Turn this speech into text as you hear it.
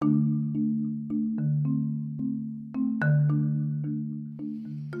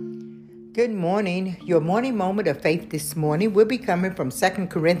Good morning. Your morning moment of faith this morning will be coming from 2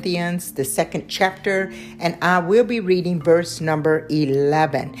 Corinthians, the 2nd chapter, and I will be reading verse number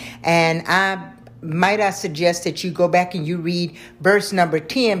 11. And I suggest that you go back and you read verse number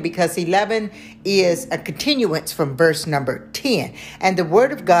 10 because 11 is a continuance from verse number 10. And the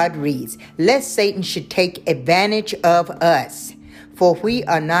word of God reads, "Lest Satan should take advantage of us, for we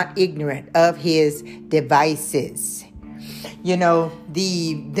are not ignorant of his devices." You know,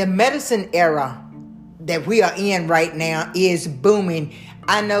 the medicine era that we are in right now is booming.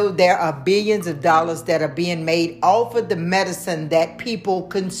 I know there are billions of dollars that are being made off of the medicine that people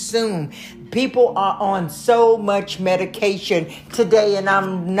consume. People are on so much medication today, and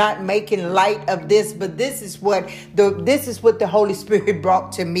I'm not making light of this, but this is what the Holy Spirit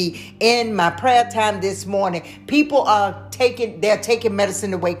brought to me in my prayer time this morning. People are they're taking medicine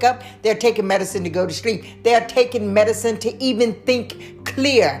to wake up. They're taking medicine to go to sleep. They're taking medicine to even think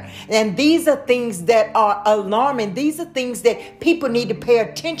clear. And these are things that are alarming. These are things that people need to pay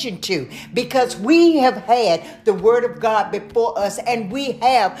attention to, because we have had the word of God before us, and we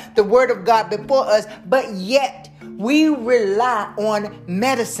have the word of God before us, but yet we rely on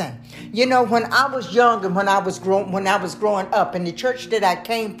medicine. You know, when I was young and when I was growing up in the church that I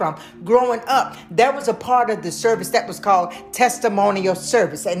came from, growing up, there was a part of the service that was called testimonial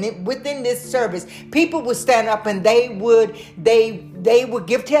service. And within this service, people would stand up and they would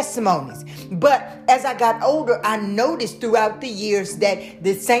give testimonies. But as I got older, I noticed throughout the years that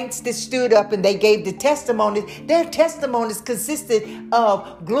the saints that stood up and they gave the testimonies, their testimonies consisted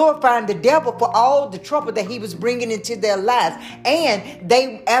of glorifying the devil for all the trouble that he was bringing into their lives. And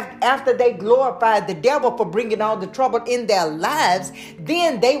after they glorified the devil for bringing all the trouble in their lives,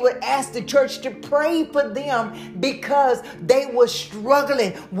 then they would ask the church to pray for them because they were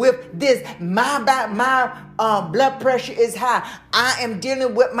struggling with this. My blood pressure is high. I am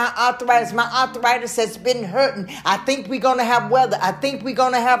dealing with my arthritis. My arthritis has been hurting. I think we're going to have weather. I think we're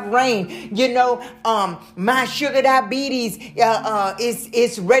going to have rain. You know, my sugar diabetes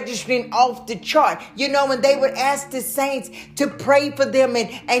is registering off the chart. You know, and they would ask the saints to pray for them,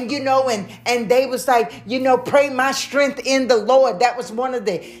 and you know, and they was like, you know, pray my strength in the Lord. That was one of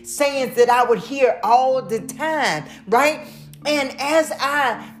the sayings that I would hear all the time, right? And as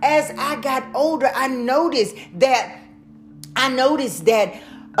I got older, I noticed that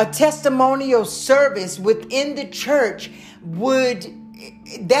a testimonial service within the church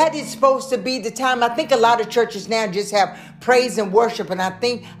that is supposed to be the time. I think a lot of churches now just have praise and worship, and I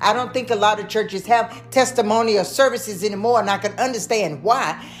don't think a lot of churches have testimonial services anymore, and I can understand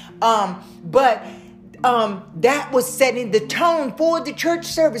why. But that was setting the tone for the church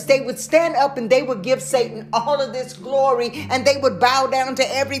service. They would stand up and they would give Satan all of this glory, and they would bow down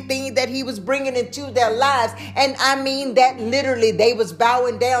to everything that he was bringing into their lives. And I mean that literally, they was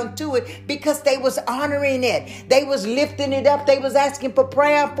bowing down to it because they was honoring it. They was lifting it up. They was asking for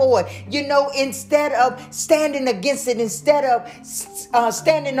prayer for it. You know, instead of standing against it, instead of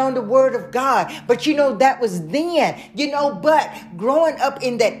standing on the word of God. But you know, that was then, you know, but growing up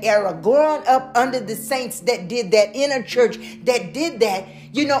in that era, growing up under the saints that did that, in a church that did that,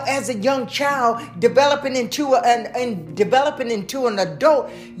 you know, as a young child developing into an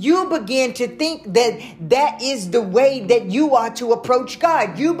adult, you begin to think that is the way that you are to approach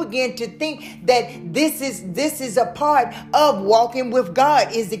God. You begin to think that this is a part of walking with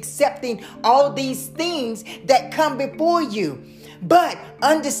God, is accepting all these things that come before you. But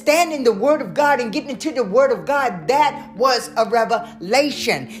understanding the word of God and getting into the word of God, that was a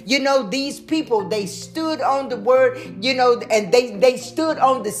revelation. You know, these people, they stood on the word, you know, and they stood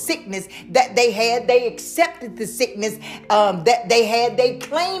on the sickness that they had. They accepted the sickness that they had. They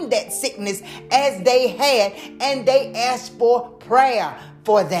claimed that sickness as they had, and they asked for prayer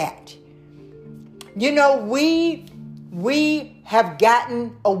for that. You know, we have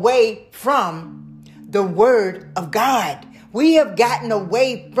gotten away from the word of God. We have gotten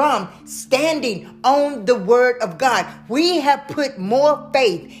away from standing on the word of God. We have put more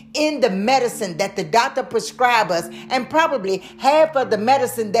faith in the medicine that the doctor prescribes us, and probably half of the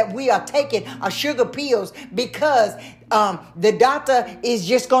medicine that we are taking are sugar pills, because the doctor is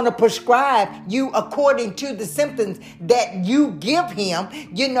just going to prescribe you according to the symptoms that you give him,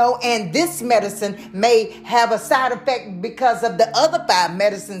 you know, and this medicine may have a side effect because of the other 5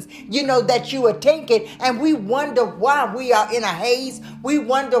 medicines, you know, that you are taking. And we wonder why we are in a haze. We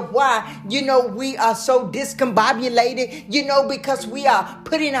wonder why, you know, we are so discombobulated, you know, because we are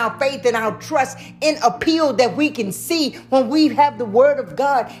putting our faith and our trust in a pill that we can see, when we have the word of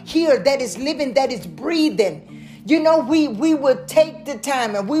God here that is living, that is breathing. We would take the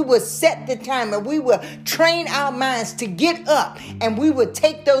time and we would set the time and we would train our minds to get up and we would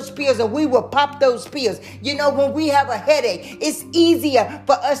take those pills and we would pop those pills. When we have a headache, it's easier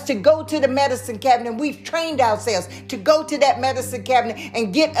for us to go to the medicine cabinet. We've trained ourselves to go to that medicine cabinet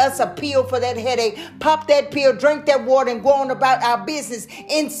and get us a pill for that headache, pop that pill, drink that water, and go on about our business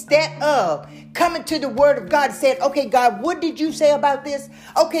instead of coming to the word of God and saying, okay, God, what did you say about this?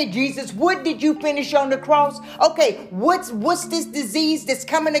 Okay, Jesus, what did you finish on the cross? Okay, what's this disease that's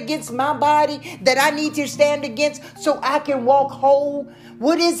coming against my body that I need to stand against so I can walk whole?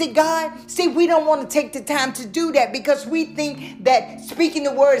 What is it, God? See, we don't want to take the time to do that because we think that speaking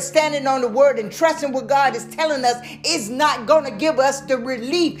the word, standing on the word, and trusting what God is telling us is not going to give us the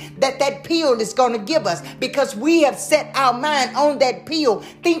relief that pill is going to give us, because we have set our mind on that pill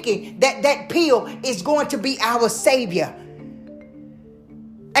thinking that pill is going to be our savior.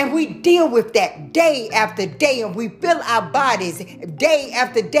 And we deal with that day after day, and we fill our bodies day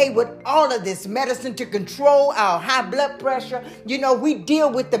after day with all of this medicine to control our high blood pressure. We deal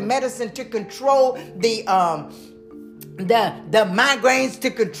with the medicine to control the migraines,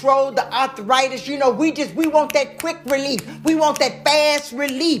 to control the arthritis. We want that quick relief. We want that fast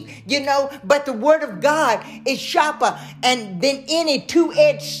relief, but the word of God is sharper and than any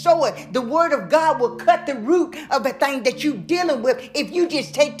two-edged sword. The word of God will cut the root of the thing that you're dealing with if you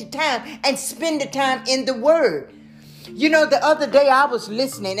just take the time and spend the time in the word. The other day I was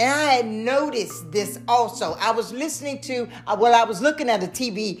listening and I had noticed this also. I was listening to, I was looking at a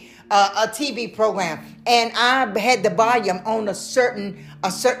TV program, and I had the volume on a certain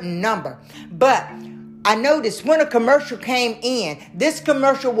number. But I noticed when a commercial came in, this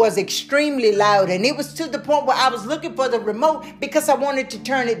commercial was extremely loud, and it was to the point where I was looking for the remote because I wanted to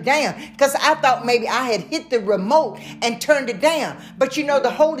turn it down, because I thought maybe I had hit the remote and turned it down. But the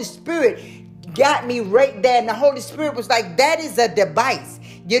Holy Spirit got me right there, and the Holy Spirit was like, that is a device.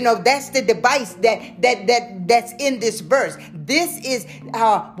 That's the device that's in this verse. This is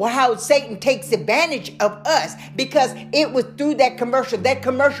how Satan takes advantage of us, because it was through that commercial. That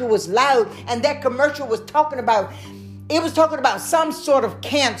commercial was loud, and that commercial was talking about some sort of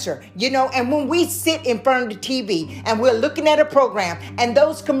cancer, and when we sit in front of the TV and we're looking at a program, and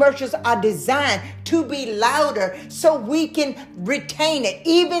those commercials are designed to be louder so we can retain it,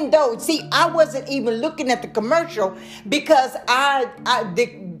 even though, I wasn't even looking at the commercial because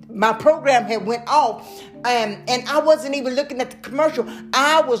my program had went off. And I wasn't even looking at the commercial.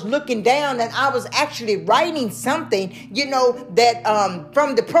 I was looking down, and I was actually writing something, that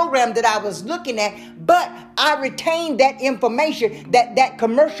from the program that I was looking at. But I retained that information that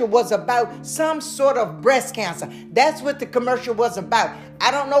commercial was about some sort of breast cancer. That's what the commercial was about. I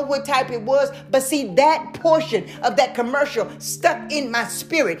don't know what type it was, but that portion of that commercial stuck in my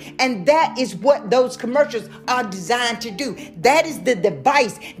spirit. And that is what those commercials are designed to do. That is the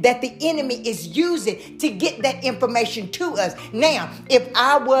device that the enemy is using to get that information to us. Now, if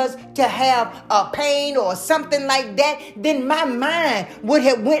I was to have a pain or something like that, then my mind would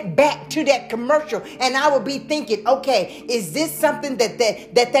have went back to that commercial, and I would be thinking, okay, is this something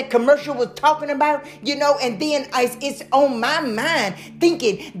that commercial was talking about? And then it's on my mind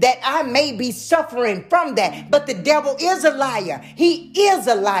thinking that I may be suffering from that. But the devil is a liar. He is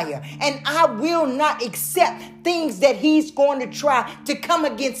a liar. And I will not accept things that he's going to try to come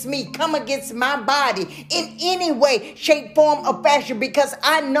against me, come against my body in any way, shape, form, or fashion, because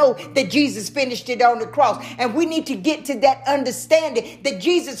I know that Jesus finished it on the cross. And we need to get to that understanding that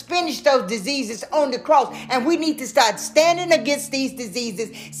Jesus finished those diseases on the cross. And we need to start standing against these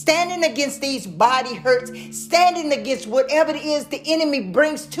diseases, standing against these body hurts, standing against whatever it is the enemy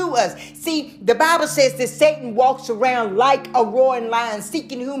brings to us. See, the Bible says that Satan walks around like a roaring lion,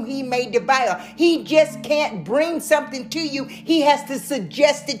 seeking whom he may devour. He just can't bring something to you. He has to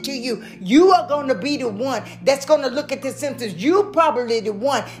suggest it to you. You are going to be the one that's going to look at the symptoms. You're probably the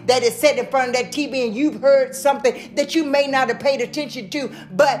one that is sitting in front of that TV and you've heard something that you may not have paid attention to,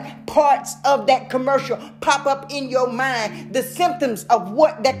 but parts of that commercial pop up in your mind. The symptoms of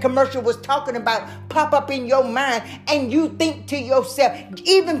what that commercial was talking about pop up in your mind, and you think to yourself,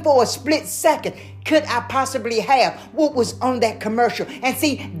 even for a split second, could I possibly have what was on that commercial? And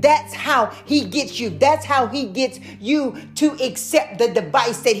see, that's how he gets you. That's how he gets you to accept the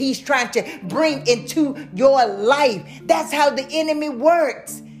device that he's trying to bring into your life. That's how the enemy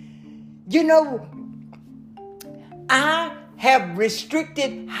works. I have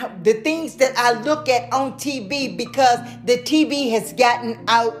restricted the things that I look at on TV because the TV has gotten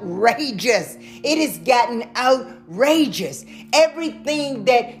outrageous. It has gotten outrageous. Everything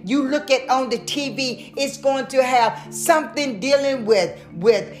that you look at on the TV is going to have something dealing with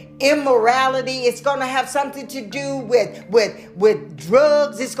immorality. It's going to have something to do with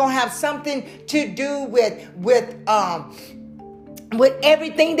drugs. It's going to have something to do with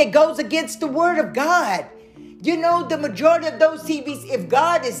everything that goes against the word of God. You know, the majority of those TVs, if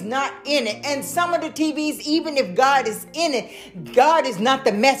God is not in it, and some of the TVs, even if God is in it, God is not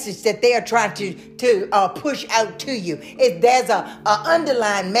the message that they are trying to push out to you. There's a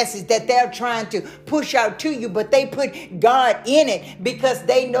underlying message that they're trying to push out to you, but they put God in it because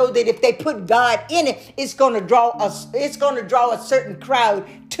they know that if they put God in it, it's going to draw a certain crowd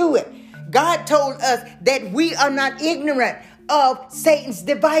to it. God told us that we are not ignorant of Satan's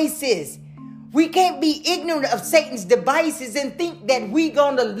devices. We can't be ignorant of Satan's devices and think that we're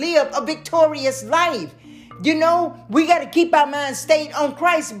going to live a victorious life. You know, we got to keep our minds stayed on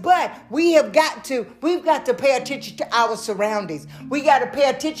Christ, but we've got to pay attention to our surroundings. We got to pay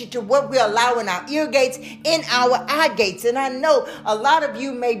attention to what we allow in our ear gates, in our eye gates. And I know a lot of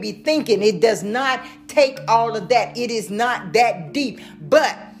you may be thinking it does not take all of that. It is not that deep,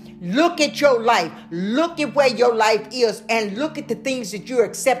 but look at your life. Look at where your life is and look at the things that you're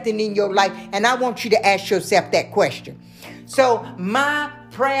accepting in your life. And I want you to ask yourself that question. So my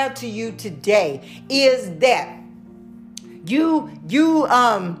prayer to you today is that you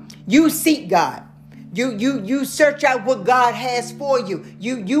seek God. You search out what God has for you.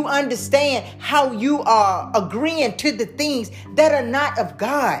 You understand how you are agreeing to the things that are not of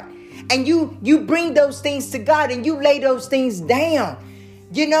God. And you bring those things to God and you lay those things down.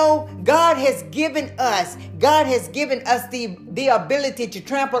 You know, God has given us the ability to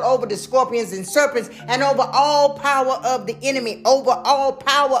trample over the scorpions and serpents and over all power of the enemy,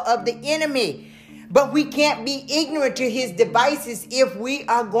 But we can't be ignorant to his devices if we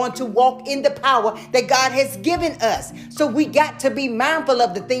are going to walk in the power that God has given us. So we got to be mindful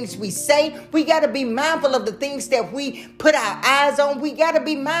of the things we say. We got to be mindful of the things that we put our eyes on. We got to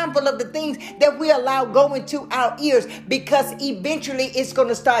be mindful of the things that we allow go into our ears, because eventually it's going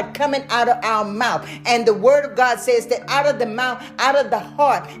to start coming out of our mouth. And the word of God says that out of the mouth, out of the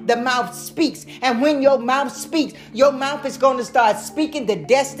heart, the mouth speaks. And when your mouth speaks, your mouth is going to start speaking the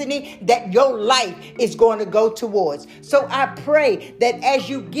destiny that your life is going to go towards. So I pray that as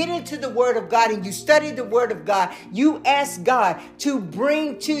you get into the word of God and you study the word of God, you ask God to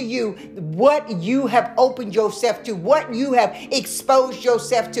bring to you what you have opened yourself to, what you have exposed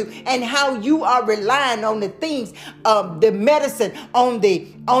yourself to, and how you are relying on the things, the medicine, on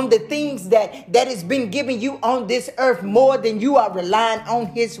the things that has been given you on this earth more than you are relying on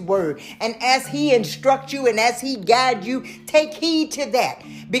his word. And as he instructs you and as he guides you, take heed to that,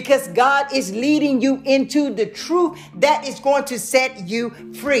 because God is leading you into the truth that is going to set you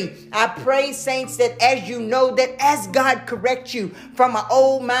free. I pray, saints, that as you know that as God corrects you from an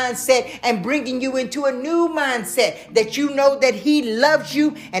old mindset and bringing you into a new mindset, that you know that he loves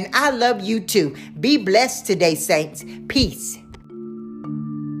you and I love you too. Be blessed today, saints. Peace.